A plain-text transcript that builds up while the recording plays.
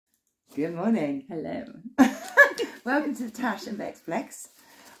Good morning. Hello. Welcome to the Tash and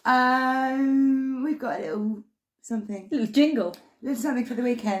I. We've got a little something. Little jingle. Little something for the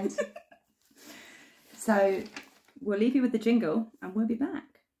weekend. So we'll leave you with the jingle and we'll be back.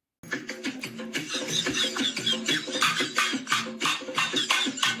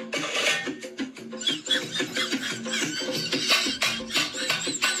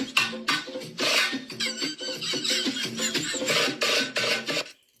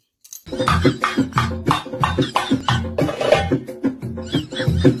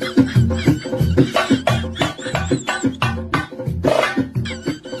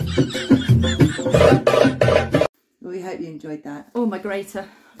 We hope you enjoyed that. Oh, my grater.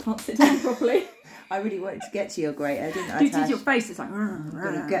 I can't sit down properly. I really wanted to get to your grater, didn't I, You Tash? did, your face is like... I'm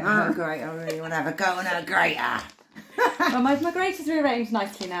going to get her grater. I really want to have a go on her grater. Well, my grater's rearranged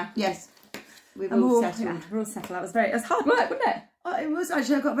nicely now. Yes. We've all settled. Yeah, we're all settled. It was hard work, wasn't it? Oh, it was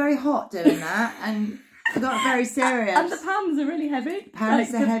actually. I got very hot doing that and I got very serious. And the pans are really heavy.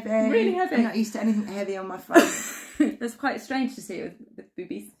 Pans are heavy. Really heavy. I'm not used to anything heavy on my front. It's quite strange to see it with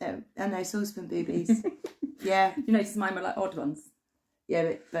boobies. I know, saucepan boobies. Yeah. You notice mine were like odd ones.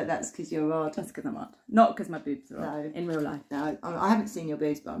 Yeah, but that's because you're odd. That's because I'm odd. Not because my boobs are odd. No. In real life. No, I haven't seen your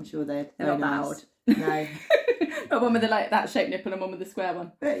boobs, but I'm sure they're not nice. that odd. No. Not one with that shaped nipple and one with the square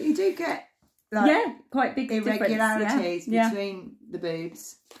one. But you do get like quite big irregularities between the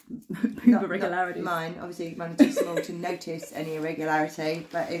boobs. Boob irregularities. Not mine, obviously mine are too small to notice any irregularity,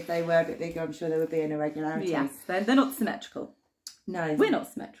 but if they were a bit bigger, I'm sure there would be an irregularity. Yes, they're not symmetrical. No. We're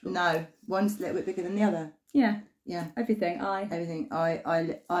not symmetrical. No, one's a little bit bigger than the other. Yeah. Yeah. Everything, Everything,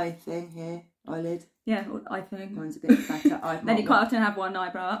 eye thing here, eyelid. Yeah, eye thing. Mine's a bit fatter. Then you quite often have one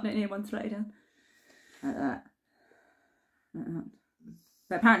eyebrow up, don't you? One straight down. Like that. Like that.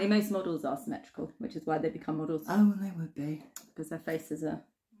 But apparently most models are symmetrical, which is why they become models. Oh, well, they would be. Because their faces are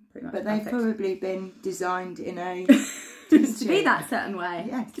pretty much But perfect. they've probably been designed in a... to be that certain way.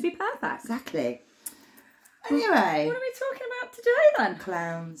 Yes. To be perfect. Exactly. Anyway. What are we talking about today then?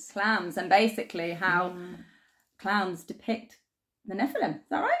 Clowns. Clowns, and basically how clowns depict the Nephilim. Is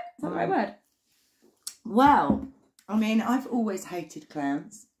that right? Is that the right word? Well, I mean, I've always hated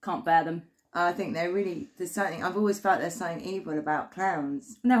clowns. Can't bear them. I think there's something, I've always felt there's something evil about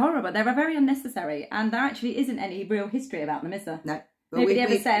clowns. They're horrible. They're very unnecessary. And there actually isn't any real history about them, is there? No. Well, nobody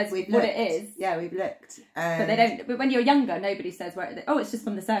ever says what it is. Yeah, we've looked. But they don't. But when you're younger, nobody says where. Oh, it's just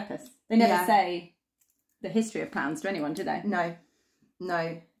from the circus. They never say the history of clowns to anyone, do they? No,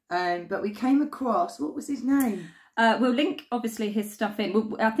 no. But we came across, what was his name? We'll link obviously his stuff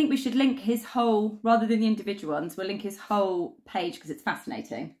in. I think we should link his whole, rather than the individual ones. We'll link his whole page because it's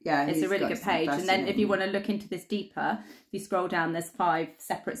fascinating. Yeah, it's a really good page. And then if you want to look into this deeper, if you scroll down, there's 5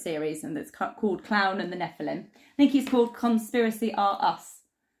 separate series, and it's called Clown and the Nephilim. I think he's called Conspiracy Are Us.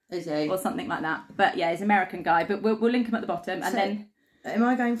 Is he? Or something like that. But yeah, he's an American guy. But we'll link him at the bottom, and then. Am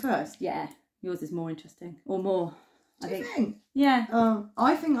I going first? Yeah, yours is more interesting, or more. Do you think? Yeah.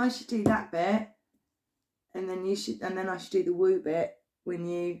 I think I should do that bit. And then I should do the woo bit when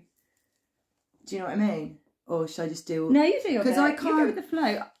you. Do you know what I mean? Or should I just do? No, you do your bit. Because I can't. You go with the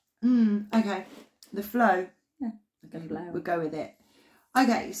flow. Okay, the flow. Yeah, we'll go with it.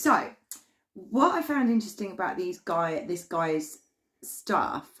 Okay, so what I found interesting about this guy's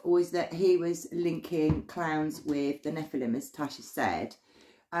stuff was that he was linking clowns with the Nephilim, as Tasha said.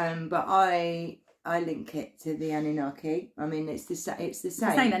 But I link it to the Anunnaki. I mean, it's the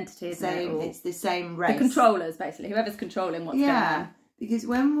same entity, isn't it? It's the same race. The controllers, basically, whoever's controlling what's going on. Because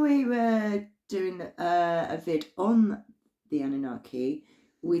when we were doing a vid on the Anunnaki,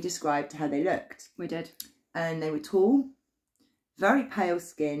 we described how they looked. We did. And they were tall, very pale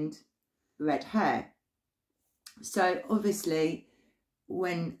skinned, red hair. So obviously,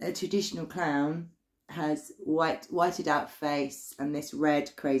 when a traditional clown has whited out face and this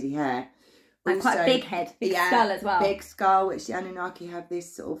red crazy hair, and quite a big head, big skull as well. Big skull, which the Anunnaki have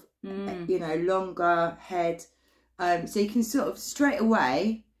this sort of, longer head. So you can sort of straight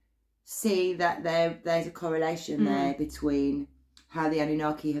away see that there's a correlation there between how the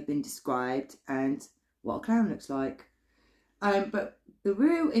Anunnaki have been described and what a clown looks like. But the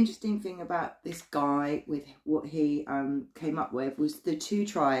real interesting thing about this guy with what he came up with was the 2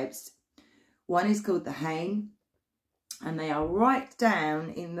 tribes. One is called the Hain, and they are right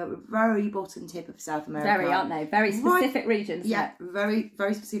down in the very bottom tip of South America. Very, aren't they? Very specific regions. Yeah, very,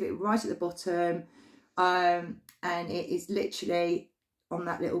 very specific, right at the bottom. And it is literally on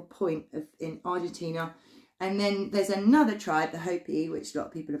that little point in Argentina. And then there's another tribe, the Hopi, which a lot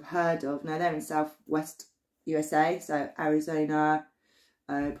of people have heard of. Now, they're in southwest USA, so Arizona,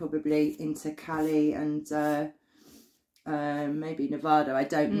 probably into Cali and maybe Nevada, I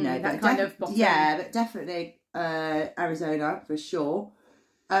don't know. That kind of bottom. Yeah, but definitely Arizona for sure.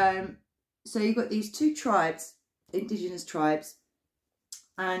 So you've got these two tribes, indigenous tribes,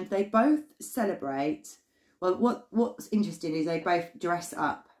 and they both celebrate. Well, what's interesting is they both dress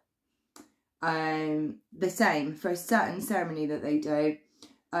up the same for a certain ceremony that they do.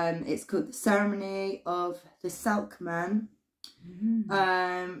 It's called the ceremony of the Salkman.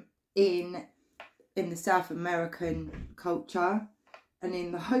 In the South American culture, and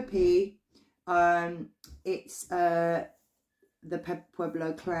in the Hopi, it's the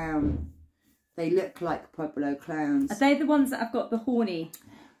Pueblo clown. They look like Pueblo clowns. Are they the ones that have got the horny?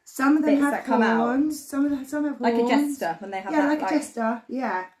 Some of them have horns. Some have horns. Like a jester when they have that. Yeah, like a jester.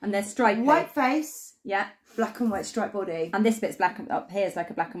 Yeah. And they're striped. White face. Yeah. Black and white striped body. And this bit's black up here is like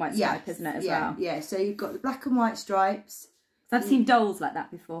a black and white stripe, isn't it, as well? Yeah. So you've got the black and white stripes. I've seen dolls like that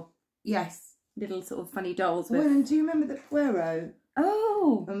before. Yes. Little sort of funny dolls. Well, and do you remember the Puero?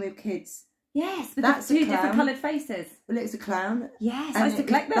 Oh. When we were kids. Yes, with that's the two different coloured faces. Well, it's a clown. Yes, I used to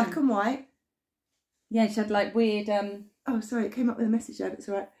collect them. Black and white. Yeah, she had like weird... Oh, sorry, it came up with a message there, but it's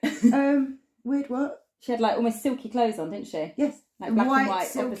all right. Weird what? She had like almost silky clothes on, didn't she? Yes. Like black and white,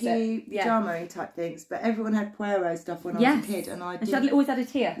 silky pyjama type things. But everyone had Puero stuff when I was a kid. And she always had a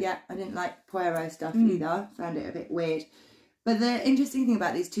tear. Yeah, I didn't like Puero stuff either. Found it a bit weird. But the interesting thing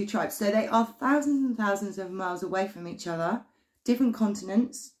about these two tribes, so they are thousands and thousands of miles away from each other. Different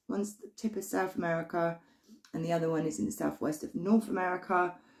continents. One's the tip of South America and the other one is in the southwest of North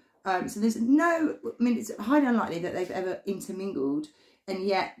America. So there's it's highly unlikely that they've ever intermingled, and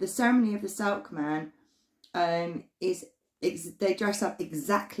yet the ceremony of the Salkman they dress up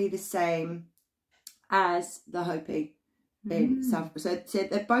exactly the same as the Hopi in South. So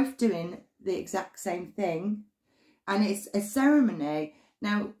they're both doing the exact same thing, and it's a ceremony.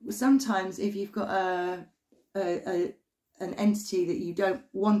 Now, sometimes if you've got an entity that you don't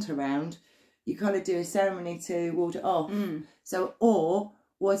want around, you kind of do a ceremony to ward it off. So, or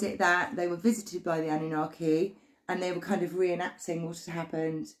was it that they were visited by the Anunnaki and they were kind of reenacting what had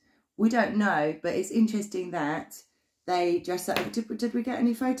happened? We don't know, but it's interesting that they dress up. Did we get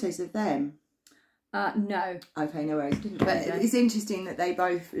any photos of them? No. Okay, no worries. But it's interesting that they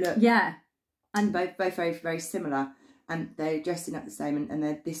both look... Yeah. And both very, very similar. And they're dressing up the same and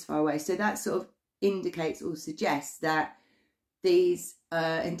they're this far away. So that sort of indicates or suggests that these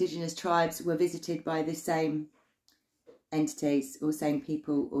indigenous tribes were visited by the same entities or same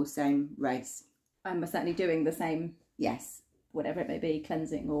people or same race. And we're certainly doing the same, yes, whatever it may be,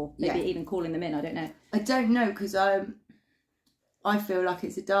 cleansing or maybe even calling them in. I don't know. I don't know, because I feel like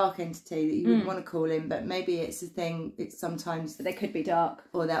it's a dark entity that you wouldn't want to call in, but maybe it's a thing. It's sometimes, but they could be dark,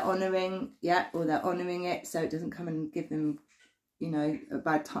 or they're honouring, it, so it doesn't come and give them,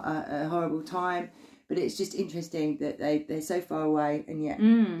 a horrible time. But it's just interesting that they're so far away and yet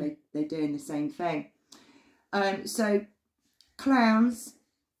they're doing the same thing. So clowns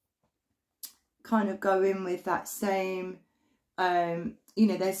kind of go in with that same,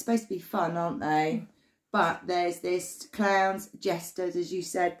 they're supposed to be fun, aren't they? But there's this clowns, jesters, as you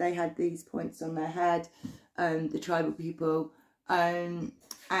said, they had these points on their head, the tribal people. And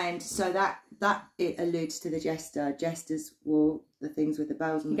so that it alludes to the jester. Jesters wore the things with the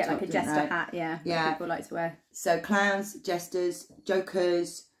bells on the top. You get like a jester hat, yeah. People like to wear. So clowns, jesters,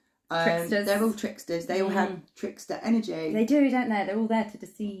 jokers, tricksters. They're all tricksters. They all have trickster energy. They do, don't they? They're all there to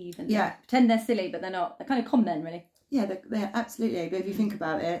deceive and pretend they're silly, but they're not. They're kind of con men, really. Yeah, they're absolutely. But if you think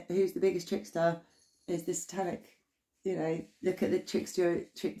about it, who's the biggest trickster? Is the satanic. Look at the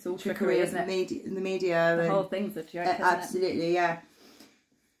trickery isn't it? In the media. The whole thing's a joke, isn't absolutely, yeah.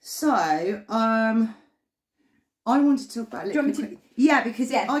 So, I wanted to talk about it. Do you want me to? Yeah,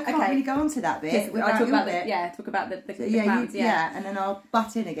 because I can't really go on to that bit. I talk about it. Talk about the clowns, and then I'll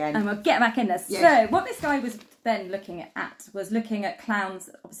butt in again. And we'll get back in there. Yeah. So, what this guy was then looking at was looking at clowns.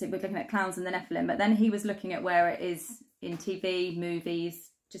 Obviously, we're looking at clowns and the Nephilim, but then he was looking at where it is in TV, movies,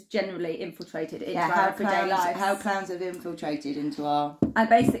 just generally infiltrated into our everyday lives. How clowns have infiltrated into our... And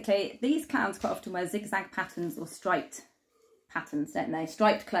basically, these clowns quite often wear zigzag patterns or striped patterns, don't they?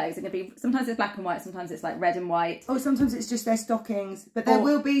 Striped clothes. It can be, sometimes it's black and white, sometimes it's like red and white. Or sometimes it's just their stockings, but there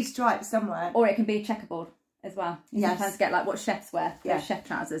will be stripes somewhere. Or it can be checkerboard as well. You sometimes get like what chefs wear, those chef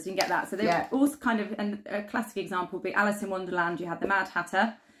trousers. You can get that. So they're all kind of, and a classic example would be Alice in Wonderland. You had the Mad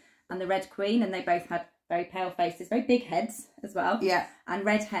Hatter and the Red Queen, and they both had very pale faces, very big heads as well. Yeah. And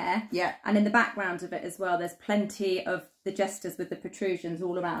red hair. Yeah. And in the background of it as well, there's plenty of the jesters with the protrusions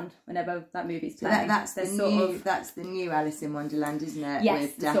all around whenever that movie's playing. That's the new Alice in Wonderland, isn't it?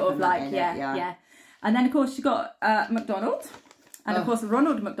 Yes, sort of like, yeah. And then, of course, you've got McDonald. And, of course,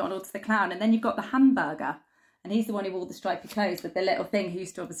 Ronald McDonald's the clown. And then you've got the hamburger And he's the one who wore the stripy clothes with the little thing. He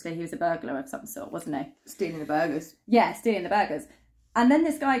used to, obviously, he was a burglar of some sort, wasn't he? Stealing the burgers. Yeah, stealing the burgers. And then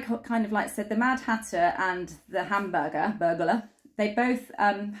this guy kind of like said the Mad Hatter and the burglar, they both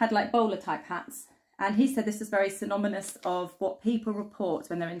had like bowler type hats. And he said this is very synonymous of what people report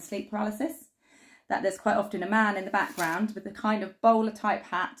when they're in sleep paralysis. That there's quite often a man in the background with a kind of bowler type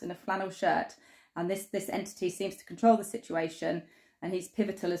hat and a flannel shirt. And this entity seems to control the situation. And he's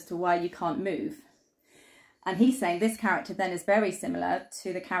pivotal as to why you can't move. And he's saying this character then is very similar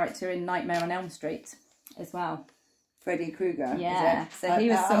to the character in Nightmare on Elm Street as well. Freddy Krueger. Yeah. So he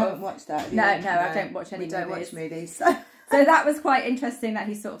was I haven't watched that. No, I don't watch any movies. Don't watch movies. So that was quite interesting that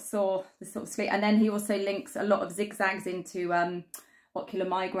he sort of saw this sort of sleep. And then he also links a lot of zigzags into ocular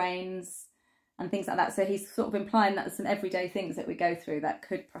migraines and things like that. So he's sort of implying that there's some everyday things that we go through that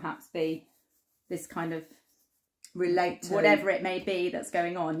could perhaps be this kind of relate to whatever it may be that's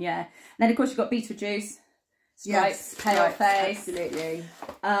going on. Yeah. And then of course you've got Beetlejuice. Stripes, pale face. Absolutely.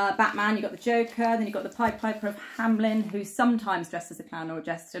 Batman, you've got the Joker, then you've got the Pied Piper of Hamelin, who's sometimes dressed as a clown or a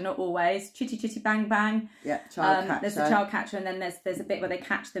jester, not always. Chitty Chitty Bang Bang. Yeah, child catcher. There's the child catcher, and then there's a bit where they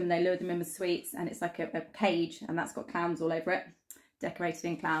catch them and they lure them in with sweets, and it's like a cage, and that's got clowns all over it, decorated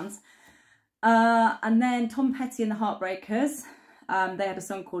in clowns. And then Tom Petty and the Heartbreakers. They had a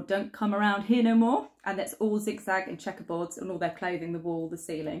song called Don't Come Around Here No More, and that's all zigzag and checkerboards and all their clothing, the wall, the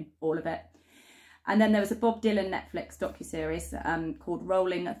ceiling, all of it. And then there was a Bob Dylan Netflix docuseries called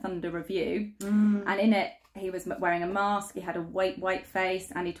Rolling Thunder Review. And in it, he was wearing a mask, he had a white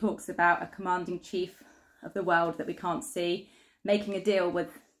face, and he talks about a commanding chief of the world that we can't see, making a deal with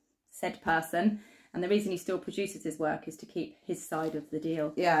said person. And the reason he still produces his work is to keep his side of the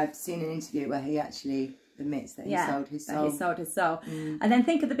deal. Yeah, I've seen an interview where he actually admits that he sold his soul. He sold his soul. And then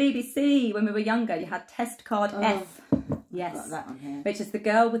think of the BBC when we were younger. You had Test Card F. Yes. Got that on here. Which is the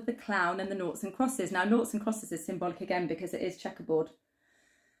girl with the clown and the noughts and crosses. Now, noughts and crosses is symbolic again because it is checkerboard.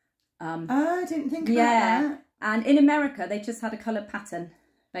 I didn't think about that. And in America, they just had a coloured pattern,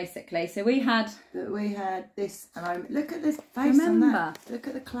 basically. So we had this, and look at this face on that. Look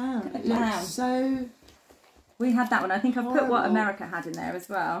at the clown. It looks so... We had that one. I think I've put what America had in there as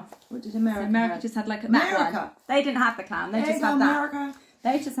well. What did America? So America just had like that one. They didn't have the clown. They just had that.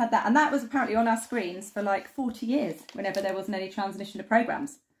 They just had that, and that was apparently on our screens for like 40 years. Whenever there wasn't any transmission of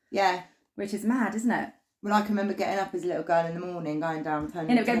programs. Yeah. Which is mad, isn't it? Well, I can remember getting up as a little girl in the morning, going down,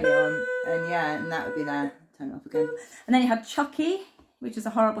 turning the telly on, and that would be there. Turn it off again. And then you had Chucky, which is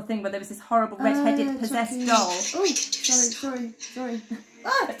a horrible thing, where there was this horrible red-headed possessed doll. Oh, sorry.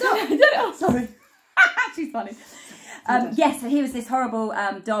 Ah, stop. Sorry. She's funny. Yes, so he was this horrible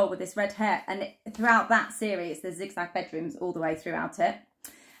doll with this red hair, and throughout that series there's zigzag bedrooms all the way throughout it.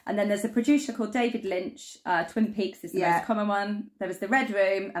 And then there's a producer called David Lynch. Twin Peaks is the most common one. There was the Red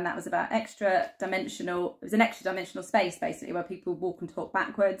Room, and that was about extra-dimensional. It was an extra-dimensional space, basically, where people walk and talk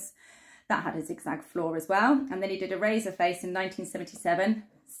backwards. That had a zigzag floor as well. And then he did a razor face in 1977.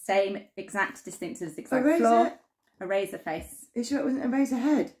 Same exact distance as zigzag floor. A razor face. Are you sure it wasn't a razor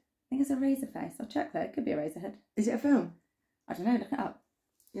head? I think it's a razor face. I'll check that. It could be a razor head. Is it a film? I don't know. Look it up.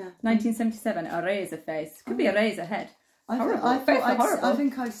 Yeah. 1977. A razor face. Could be a razor head. I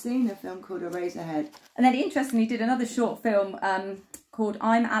think I've seen a film called Eraserhead. And then interestingly, he did another short film called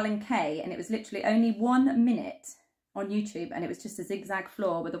I'm Alan Kay, and it was literally only 1 minute on YouTube, and it was just a zigzag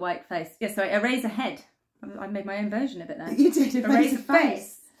floor with a white face. Yeah, sorry, Eraserhead. I made my own version of it then. You did. Eraser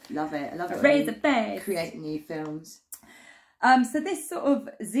face. Love it. I love it. Eraser face. Create new films. So this sort of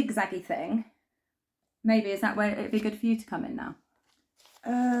zigzaggy thing, maybe is that where it'd be good for you to come in now?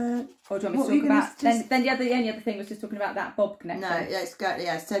 Or do you want me to talk about then the only other thing was just talking about that bob connection. No, let's go.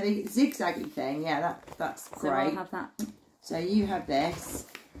 Yeah, so the zigzaggy thing, that's great. So I'll have that. So you have this.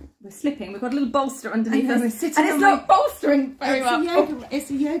 We're slipping. We've got a little bolster underneath us, and it's not bolstering very well.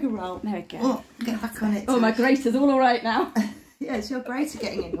 It's a yoga roll. There we go. Oh, get back on it. Oh, my grater's all right now. Yeah, it's your grater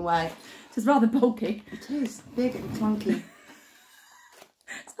getting in the way. It's rather bulky. It is big and clunky.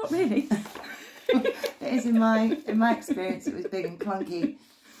 It's not really. It is in my experience. It was big and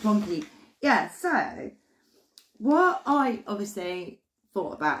clunky. Yeah. So, what I obviously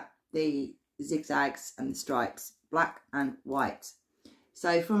thought about the zigzags and the stripes, black and white.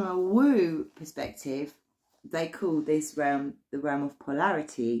 So, from a woo perspective, they call this realm the realm of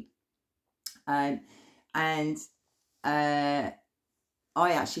polarity, and I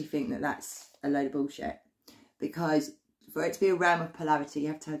actually think that that's a load of bullshit, because for it to be a realm of polarity, you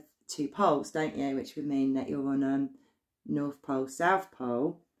have to have 2 poles, don't you? Which would mean that you're on North Pole, South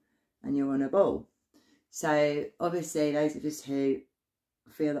Pole, and you're on a ball. So obviously, those of us who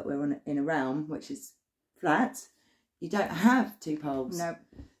feel that we're in a realm which is flat, you don't have 2 poles. No.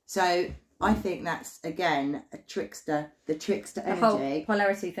 So I think that's, again, a trickster, the trickster energy. Whole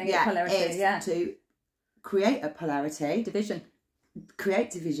polarity thing. Yeah, polarity, is to create a polarity. Division.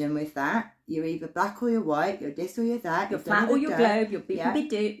 Create division with that. You're either black or you're white, you're this or you're that. You're flat or you're globe, you're big.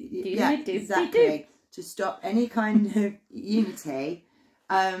 Yeah, exactly. To stop any kind of unity.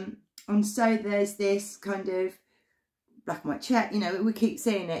 And so there's this kind of black and white check, you know, we keep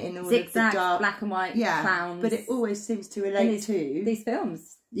seeing it in all zigzag, of the dark black and white clowns. But it always seems to relate to these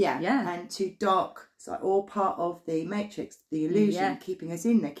films. Yeah. And to dark, it's like all part of the matrix, the illusion, keeping us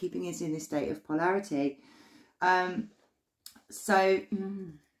in there, keeping us in a state of polarity. But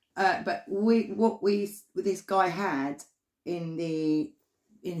what this guy had in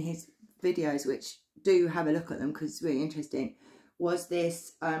his videos, which do have a look at them because it's really interesting, was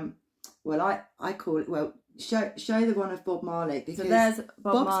this I call it, show the one of Bob Marley, because so there's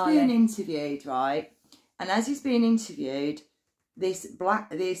Bob's being interviewed, right? And as he's being interviewed, this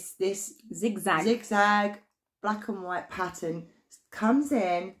zigzag black and white pattern comes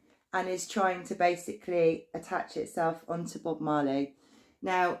in and is trying to basically attach itself onto Bob Marley.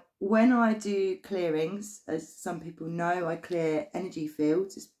 Now, when I do clearings, as some people know, I clear energy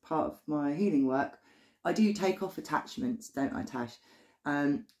fields as part of my healing work. I do take off attachments, don't I, Tash?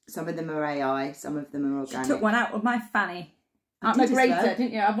 Some of them are AI, some of them are organic. She took one out of my fanny. At my grater,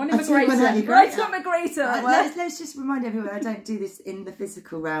 didn't you? I wanted my grater. Right on my grater. Let's just remind everyone, I don't do this in the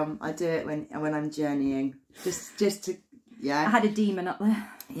physical realm. I do it when I'm journeying. Just to, yeah. I had a demon up there.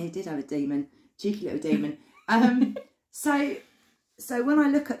 Yeah, you did have a demon. Cheeky little demon. So when I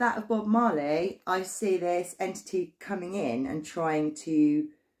look at that of Bob Marley, I see this entity coming in and trying to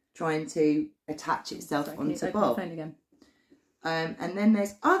attach itself onto Bob. Again. And then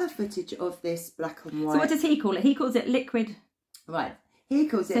there's other footage of this black and white. So what does he call it? He calls it liquid. Right. He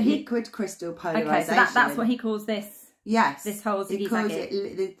calls it liquid crystal polarization. Okay, so that's what he calls this. Yes. This whole ziggy-zaggy. He calls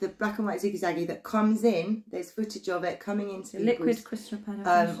it the black and white ziggy-zaggy that comes in. There's footage of it coming into liquid crystal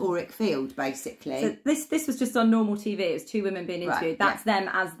polarization. Auric field, basically. So this was just on normal TV. It was two women being interviewed. Right, that's them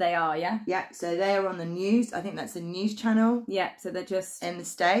as they are, yeah? Yeah, so they're on the news. I think that's a news channel. Yeah, so they're just... in the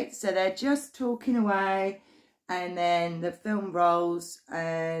States. So they're just talking away, and then the film rolls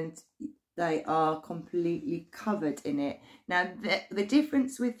and they are completely covered in it. Now, the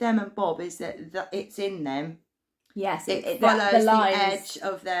difference with them and Bob is that it's in them. Yes, it follows the edge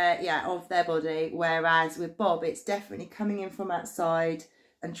of their body, whereas with Bob, it's definitely coming in from outside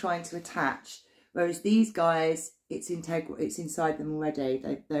and trying to attach. Whereas these guys, it's integral, it's inside them already.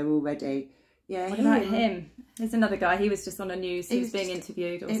 They're already. Yeah. What about him? There's another guy. He was just on the news. He was being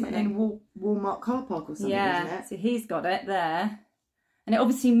interviewed or something in Walmart car park or something. Yeah. Isn't it? So he's got it there, and it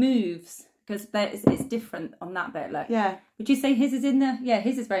obviously moves. Because it's different on that bit, look. Yeah. Would you say his is in there? Yeah,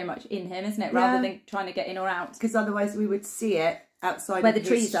 his is very much in him, isn't it? Rather than trying to get in or out. Because otherwise we would see it outside where of the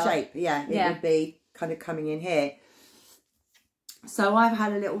trees his shape. Yeah, it would be kind of coming in here. So I've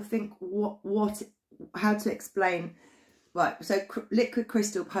had a little think how to explain. Right, so liquid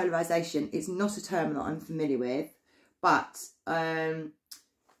crystal polarization is not a term that I'm familiar with, but the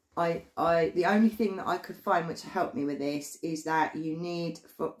only thing that I could find which helped me with this is that you need,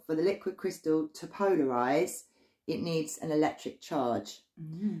 for the liquid crystal to polarize, it needs an electric charge.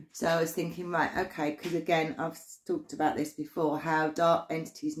 So I was thinking, right, okay, because again, I've talked about this before, how dark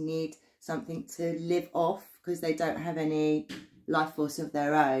entities need something to live off because they don't have any life force of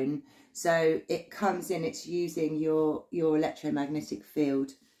their own. So it comes in, it's using your electromagnetic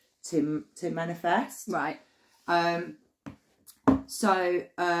field to manifest. Right. So,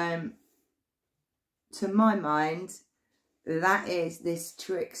 to my mind, that is this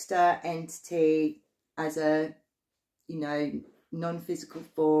trickster entity as a, non-physical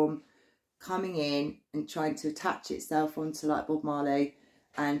form coming in and trying to attach itself onto like Bob Marley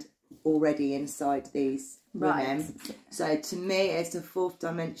and already inside these women. So to me, it's a fourth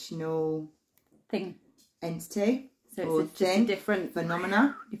dimensional entity. So it's just a different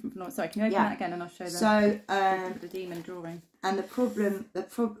phenomena. Sorry, can you open that again and I'll show them? So the demon drawing. And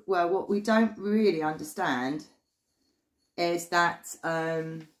what we don't really understand is that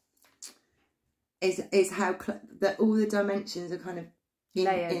is how that all the dimensions are kind of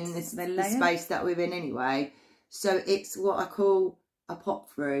in the space that we're in anyway. So it's what I call a pop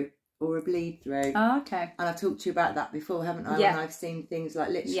through or a bleed through. Oh, okay. And I've talked to you about that before, haven't I? Yeah. When I've seen things like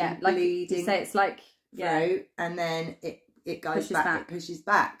literally like bleeding. You say it's like through, and then it goes back. It pushes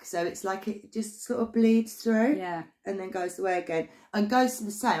back. So it's like it just sort of bleeds through. Yeah. And then goes away again. And ghosts are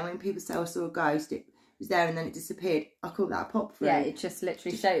the same. When people say I saw a ghost, it was there and then it disappeared. I call that a pop through. Yeah, it just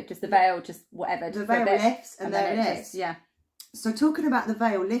literally showed, just the veil, just whatever. The veil lifts and there it is. Yeah. So talking about the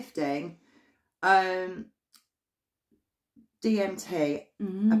veil lifting, DMT,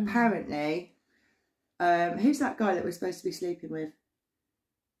 apparently, who's that guy that we're supposed to be sleeping with?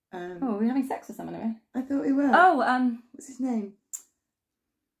 Oh, we're having sex with someone, are we? I thought we were. Oh, what's his name?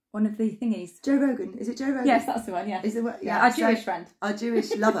 One of the thingies. Joe Rogan. Is it Joe Rogan? Yes, that's the one, yeah. Is it what? Yeah, our Jewish friend. Our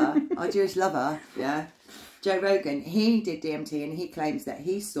Jewish lover, yeah. Joe Rogan, he did DMT and he claims that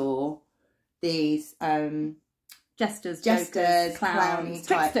he saw these jesters, jokers, clowns,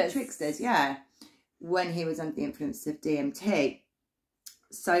 tricksters, yeah, when he was under the influence of DMT.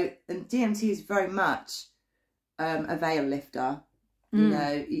 So, and DMT is very much a veil lifter, you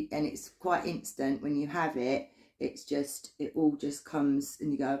know, and it's quite instant when you have it. It's just, it all just comes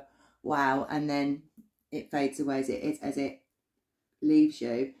and you go, wow, and then it fades away as it leaves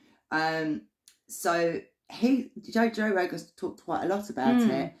you. So Joe Rogan's talked quite a lot about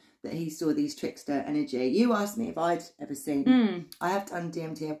it, that he saw these trickster energy. You asked me if I'd ever seen. I have done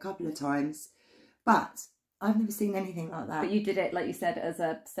DMT a couple of times, but I've never seen anything like that. But you did it, like you said, as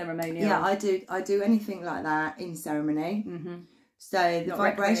a ceremonial. Yeah, I do anything like that in ceremony. So the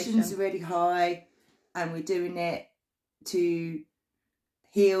vibrations are really high, and we're doing it to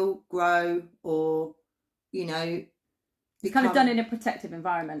heal, grow, or, you know, it's kind of done in a protective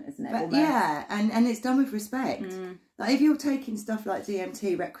environment, isn't it? But yeah, and it's done with respect. Like if you're taking stuff like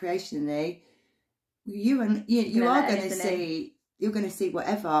DMT recreationally, you are going to see, you're going to see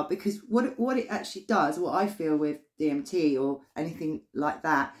whatever, because what it actually does, what I feel with DMT or anything like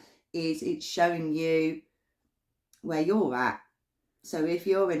that, is it's showing you where you're at. So if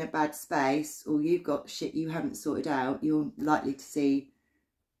you're in a bad space or you've got shit you haven't sorted out, you're likely to see,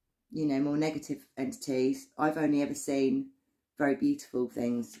 you know, more negative entities. I've only ever seen very beautiful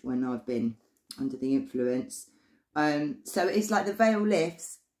things when I've been under the influence. So it's like the veil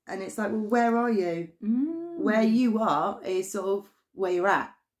lifts and it's like, well, where are you? Where you are is sort of where you're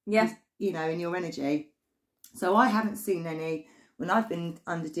at. Yeah. You know, in your energy. So I haven't seen any when I've been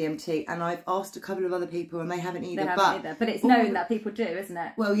under DMT, and I've asked a couple of other people and they haven't either. But it's known that people do, isn't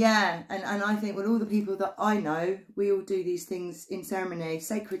it? Well, yeah. And I think, well, all the people that I know, we all do these things in ceremony,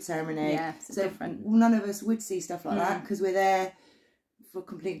 sacred ceremony. Yeah, it's different. None of us would see stuff like that because we're there for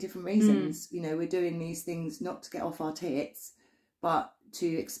completely different reasons. You know, we're doing these things not to get off our tits, but to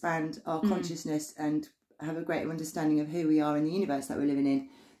expand our consciousness and have a greater understanding of who we are in the universe that we're living in.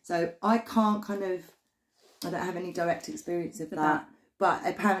 So I can't I don't have any direct experience of that. But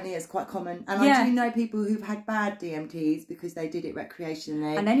apparently it's quite common. And I do know people who've had bad DMTs because they did it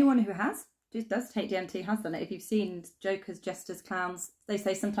recreationally. And anyone who does take DMT has done it. If you've seen jokers, jesters, clowns, they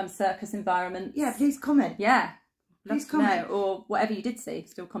say sometimes circus environments. Yeah, please comment. Yeah. Please comment. Or whatever you did see,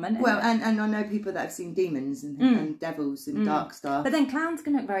 still comment. Well, and I know people that have seen demons and devils and dark stuff. But then clowns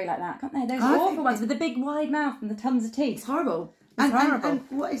can look very like that, can't they? Those awful ones with the big wide mouth and the tons of teeth. It's horrible. And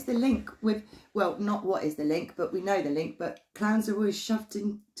what is the link with, well, not what is the link, but we know the link, but clowns are always shoved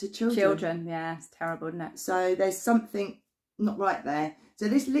into children. Yeah, it's terrible, isn't it? So there's something not right there. So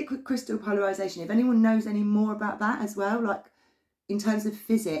this liquid crystal polarization, if anyone knows any more about that as well, like in terms of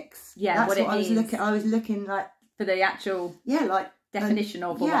physics, that's what I was looking. I was looking like for the actual definition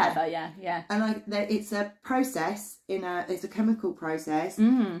of or whatever. Yeah. And like it's a process it's a chemical process,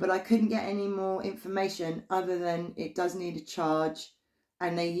 but I couldn't get any more information other than it does need a charge,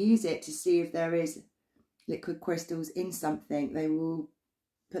 and they use it to see if there is liquid crystals in something. They will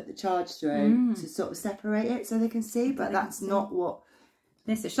put the charge through to sort of separate it so they can see, but that's not what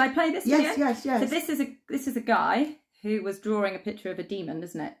this is. Should I play this? Yes. So this is a guy who was drawing a picture of a demon,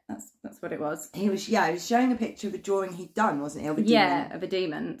 isn't it? That's what it was. He was showing a picture of a drawing he'd done, wasn't he? Of a demon. Yeah, of a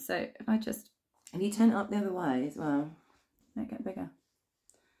demon. So if I just... And you turn it up the other way as well. Make it bigger.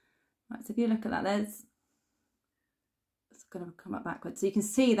 Right, so if you look at that, it's going to come up backwards. So you can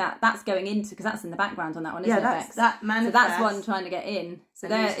see that that's going into, because that's in the background on that one, isn't it? Yeah, that manifests. So that's one trying to get in. So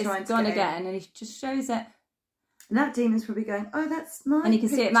there it's gone again, and he just shows it. And that demon's probably going, oh, that's my And you can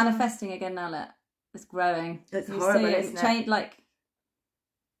see it manifesting again now, look. It's growing. It's horrible, isn't it? Like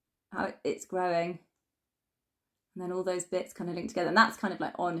how it's growing, and then all those bits kind of link together, and that's kind of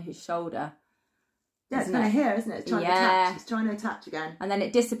like on his shoulder. Yeah, it's kind of here, isn't it? It's trying to attach. It's trying to attach again, and then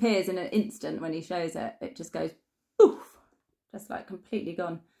it disappears in an instant when he shows it. It just goes poof, just like completely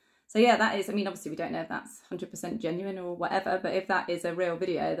gone. So yeah, that is. I mean, obviously we don't know if that's 100% genuine or whatever, but if that is a real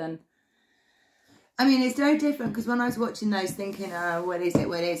video, then. I mean, it's very different because when I was watching those thinking, what is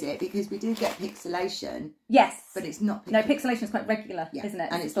it? Because we do get pixelation. Yes. But it's not... No, pixelation is quite regular, isn't it?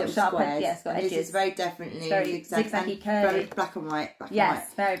 And it's got sharp edges. Yeah, it's got edges. This is very definitely it's very zigzaggy, curly. Very black and white.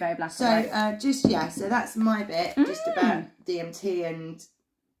 Yes, very, very black and white. So that's my bit, just about DMT and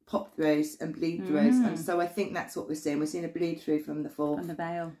pop throughs and bleed throughs. And so I think that's what we're seeing. We're seeing a bleed through from the fourth. From the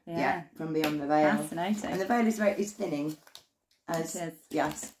veil, Yeah, from beyond the veil. Fascinating. And the veil is thinning. as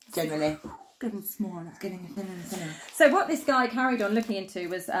yes, generally. Getting smaller. It's getting thinner and thinner. So what this guy carried on looking into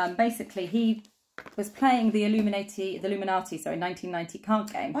was basically he was playing the Illuminati, 1990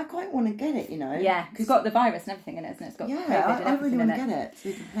 card game. I quite want to get it, you know. Yeah, because it's got the virus and everything in it, isn't it? It's got COVID and I everything really want in to get it so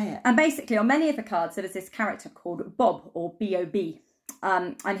we can play it. And basically on many of the cards there was this character called Bob, or B-O-B.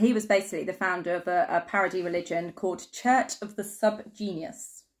 And he was basically the founder of a parody religion called Church of the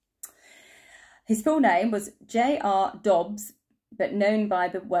Subgenius. His full name was J.R. Dobbs, but known by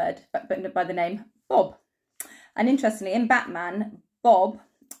the name Bob. And interestingly, in Batman, Bob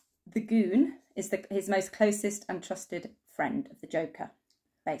the Goon is his most closest and trusted friend of the Joker,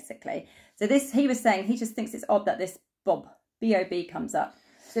 basically. So he was saying he just thinks it's odd that this Bob, B-O-B, comes up.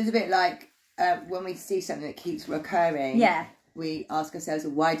 So it's a bit like when we see something that keeps recurring. Yeah. We ask ourselves,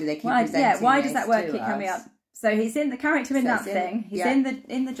 why do they keep presenting this? Yeah, why does that word keep coming up? So he's in the character in that thing. He's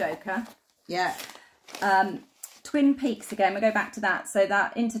in the Joker. Yeah. Twin Peaks again. We'll go back to that. So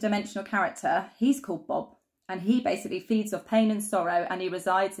that interdimensional character, he's called Bob, and he basically feeds off pain and sorrow, and he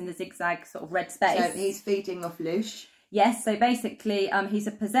resides in the zigzag sort of red space. So he's feeding off Loosh. Yes. So basically, he's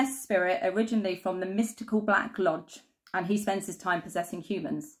a possessed spirit originally from the mystical Black Lodge, and he spends his time possessing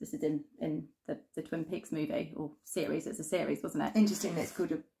humans. This is in the Twin Peaks movie or series. It's a series, wasn't it? Interesting that it's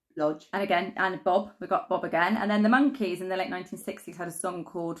called a lodge. And Bob, we got Bob again. And then the Monkees in the late 1960s had a song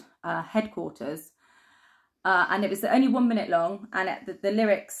called Headquarters. And it was only 1 minute long. And the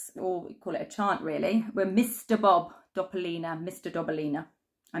lyrics, or we call it a chant really, were Mr. Bob Doppelina, Mr. Doppelina.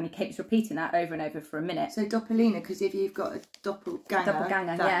 And he keeps repeating that over and over for a minute. So Doppelina, because if you've got a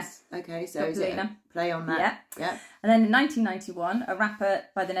doppelganger, yes. Okay, so is it a play on that? Yeah. And then in 1991, a rapper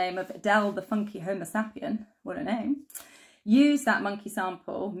by the name of Del the Funky Homo Sapien, what a name, used that monkey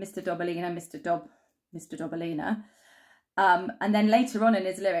sample, Mr. Doppelina, Mr. Doppelina. And then later on in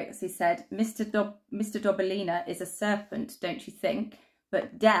his lyrics, he said, Mr. Doppelina is a serpent, don't you think?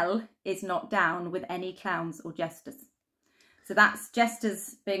 But Del is not down with any clowns or jesters. So that's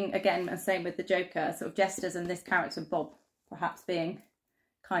jesters being, again, and same with the Joker, sort of jesters and this character Bob perhaps being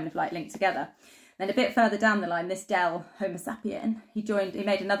kind of like linked together. Then a bit further down the line, this Del Homo Sapien, he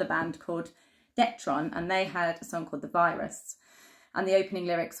made another band called Detron, and they had a song called The Virus. And the opening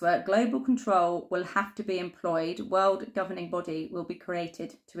lyrics were, global control will have to be employed, world governing body will be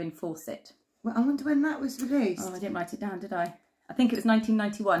created to enforce it. Well, I wonder when that was released. Oh, I didn't write it down, did I? I think it was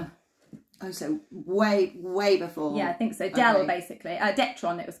 1991. Oh, so way before. Yeah, I think so. Del, basically.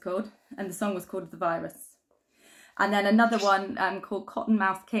 Detron, it was called. And the song was called The Virus. And then another one called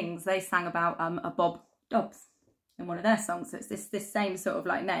Cottonmouth Kings. They sang about a Bob Dobbs in one of their songs. So it's this same sort of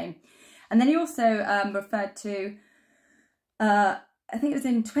like name. And then he also referred to, I think it was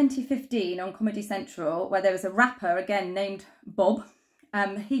in 2015 on Comedy Central, where there was a rapper, again, named Bob.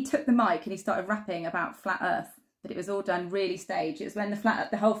 He took the mic and he started rapping about flat Earth. But it was all done really staged. It was when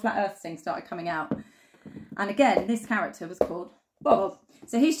the whole flat Earth thing started coming out. And again, this character was called Bob.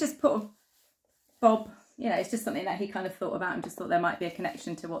 So he's just put Bob, it's just something that he kind of thought about and just thought there might be a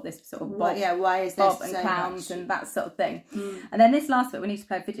connection to what this sort of Bob, why is there Bob and so clowns much? And that sort of thing. And then this last bit, we need to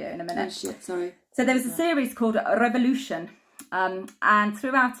play a video in a minute. Oh shit, sorry. So there was a series called Revolution. And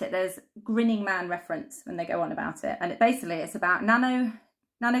throughout it, there's Grinning Man reference when they go on about it. And it's about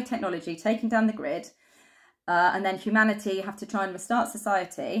nanotechnology taking down the grid. And then humanity have to try and restart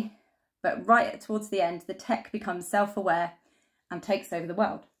society. But right towards the end, the tech becomes self-aware and takes over the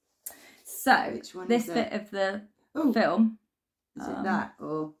world. So this bit of the film. Is it that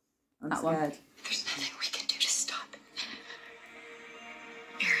or I'm that scared? One. There's nothing we can do to stop it.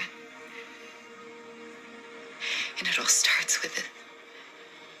 Aaron. And it all starts with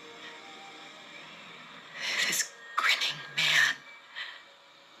this grinning man.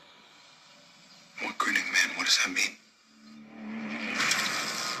 What grinning man? What does that mean?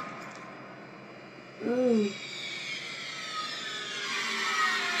 Ooh.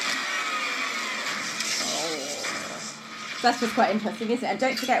 That's just quite interesting, isn't it? And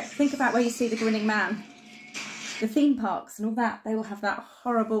don't forget, think about where you see the grinning man. The theme parks and all that, they will have that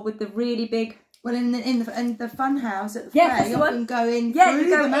horrible with the really big. Well, in the fun house at the fair, you often go in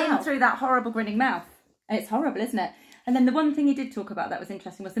through that horrible grinning mouth. And it's horrible, isn't it? And then the one thing he did talk about that was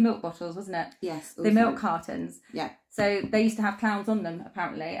interesting was the milk bottles, wasn't it? Yes. The milk cartons. Yeah. So they used to have clowns on them,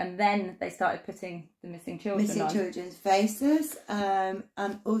 apparently, and then they started putting the missing children on. Children's faces. And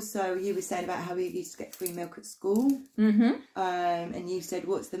also you were saying about how we used to get free milk at school. Mm-hmm. And you said,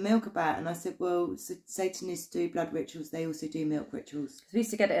 what's the milk about? And I said, well, Satanists do blood rituals. They also do milk rituals. Because we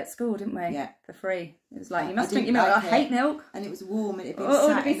used to get it at school, didn't we? Yeah. For free. It was like, you must drink your milk. I hate milk. And it was warm and it'd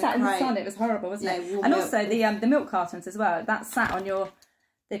been sat in the sun. It was horrible, wasn't it? And also the milk cartons as well. That sat on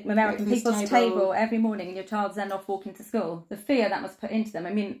the American people's table every morning and your child's then off walking to school. The fear that was put into them.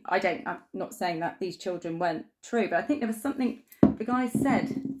 I mean, I'm not saying that these children weren't true, but I think there was something the guy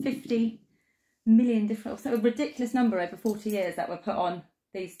said, 50 million different, so a ridiculous number over 40 years that were put on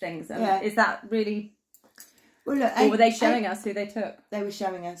these things. Is that really... Well, look, or were they showing us who they took? They were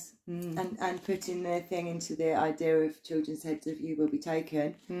showing us and putting their thing into the idea of children's heads of you will be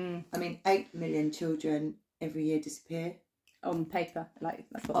taken. I mean, 8 million children every year disappear. On paper, like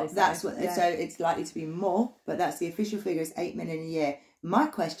that's what they say. That's what. So it's likely to be more, but that's the official figure is 8 million a year. My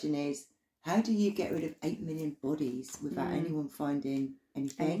question is, how do you get rid of 8 million bodies without anyone finding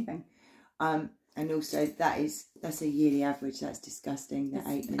anything? And also that's a yearly average. That's disgusting. That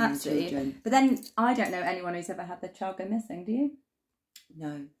 8 million children. But then I don't know anyone who's ever had their child go missing. Do you?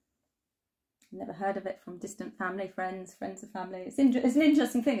 No. Never heard of it from distant family, friends of family. It's an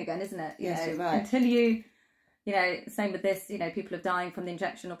interesting thing again, isn't it? Yes, you're right. Until you know, same with this. You know, people are dying from the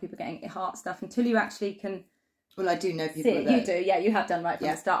injection or people getting heart stuff. Until you actually can. Well, I do know people. You do, yeah. You have done right from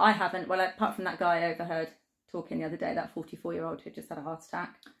the start. I haven't. Well, apart from that guy I overheard talking the other day, that 44-year-old who just had a heart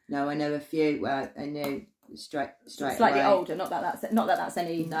attack. No, I know a few. Well, I know straight slightly away. Older. Not that that's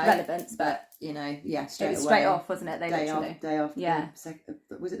any relevance, but you know, straight away. Straight off, wasn't it? Day off. Yeah.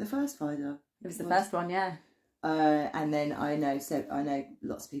 Was it the first Pfizer? It was the first one, yeah. And then I know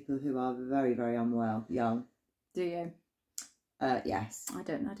lots of people who are very, very unwell, young. Do you? Yes. I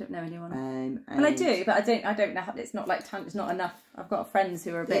don't know anyone. Well, I do, but I don't know. It's not like it's not enough. I've got friends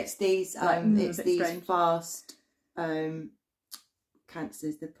who are a bit. It's these strange. fast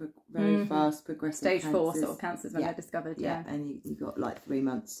cancers, very fast progressive stage cancers. 4 sort of cancers when they're discovered. Yeah, and you got like 3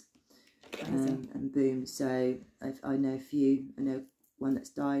 months, and boom. So I know a few. I know one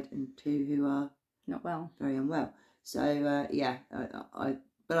that's died and 2 who are not well, very unwell. So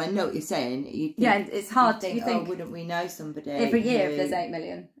But I know what you're saying. It's hard. You think, wouldn't we know somebody every year if there's 8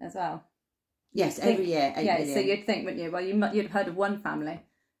 million as well? Yes, every year 8 million. So you'd think, wouldn't you? Well, you'd have heard of one family,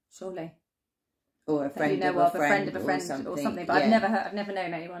 surely, or a friend of a friend or something. But I've never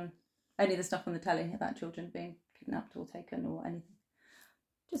known anyone. Only the stuff on the telly about children being kidnapped or taken or anything.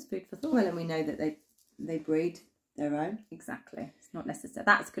 Just food for thought. Well, and we know that they breed their own. Exactly. It's not necessary.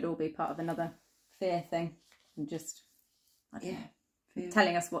 That could all be part of another fear thing, and just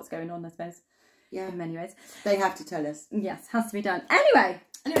telling us what's going on, I suppose. Yeah. In many ways. They have to tell us. Yes, has to be done. Anyway,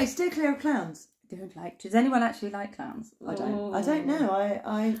 steer clear of clowns. Does anyone actually like clowns? I don't know.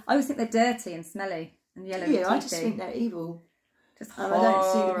 I always think they're dirty and smelly and yellow. Yeah, I just think they're evil. Just I don't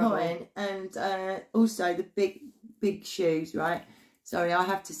see the point. And also the big shoes, right? Sorry, I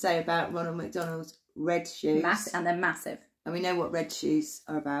have to say about Ronald McDonald's red shoes. And they're massive. And we know what red shoes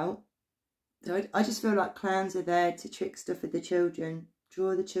are about. So I just feel like clowns are there to trick stuff with the children,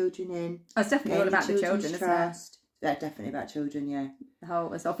 draw the children in. Oh, it's definitely all about the children, isn't it? They're definitely about children, yeah. The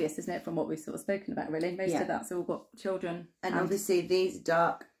whole, it's obvious, isn't it, from what we've sort of spoken about, really. Most of that's all got children. And obviously these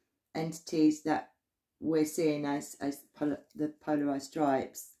dark entities that we're seeing as the polarised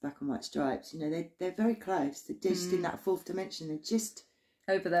stripes, black and white stripes, you know, they're very close. They're just in that fourth dimension. They're just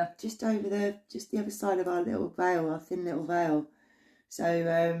the other side of our little veil, our thin little veil.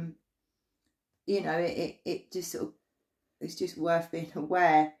 So, you know, it just sort of, it's just worth being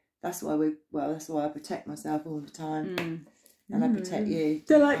aware. That's why I protect myself all the time. And I protect you.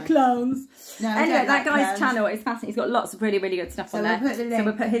 They're like clowns. No, anyway, that guy's channel is fascinating. He's got lots of really, really good stuff on there. So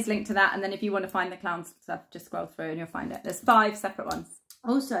we'll put his link to that, and then if you want to find the clowns stuff, just scroll through and you'll find it. There's 5 separate ones.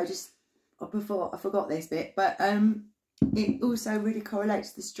 Also, just before I forgot this bit, but it also really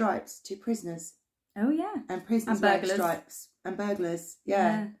correlates the stripes to prisoners. Oh yeah. And prisoners like stripes and burglars.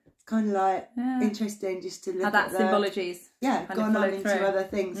 Yeah. It's kind of like interesting just to look at that symbologies. Yeah, gone on into other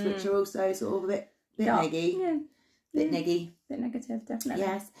things which are also sort of a bit neggy. Yeah. Bit neggy. Bit negative, definitely.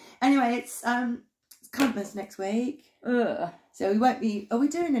 Yes. Anyway, it's Christmas next week. Ugh. So we won't be. Are we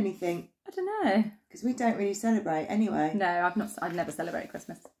doing anything? I don't know. Because we don't really celebrate anyway. No, I've never celebrated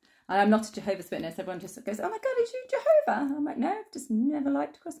Christmas. And I'm not a Jehovah's Witness. Everyone just goes, "Oh my God, is you Jehovah?" I'm like, no, I've just never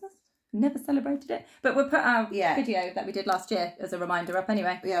liked Christmas. Never celebrated it. But we'll put our video that we did last year as a reminder up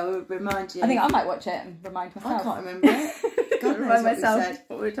anyway. Yeah, we'll remind you. I think I might watch it and remind myself. I can't remember it. God remind myself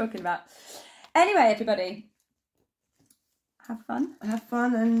what we were talking about. Anyway, everybody, have fun. Have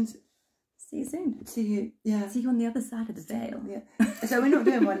fun and see you soon. See you. Yeah. See you on the other side of the veil. Yeah. So we're not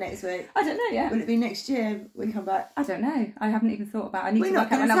doing one next week. I don't know yet. Will it be next year we come back? I don't know. I haven't even thought about it. I need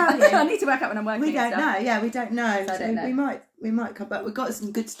to work out when I'm working. We don't know. Yeah, we don't know. So I don't know. We might come back. We've got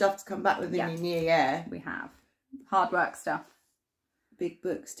some good stuff to come back with in the new year. We have. Hard work stuff. Big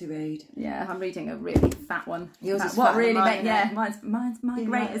books to read. Yeah, I'm reading a really fat one. Yours is fat. What really? Mine's my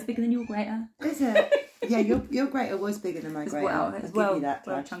greater's bigger than your greater. Is it? Yeah, your grater was bigger than my grater. It's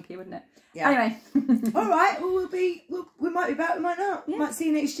well chunky, wouldn't it? Yeah. Anyway. All right. Well, we might be back. We might not. Yeah. Might see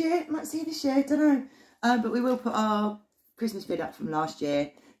you next year. Might see you this year. Don't know. But we will put our Christmas vid up from last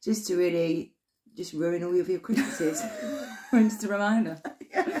year just to really just ruin all of your Christmases. Just a reminder.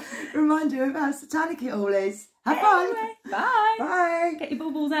 Reminder of how satanic it all is. Have fun. Bye. Bye. Get your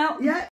baubles out. Yeah.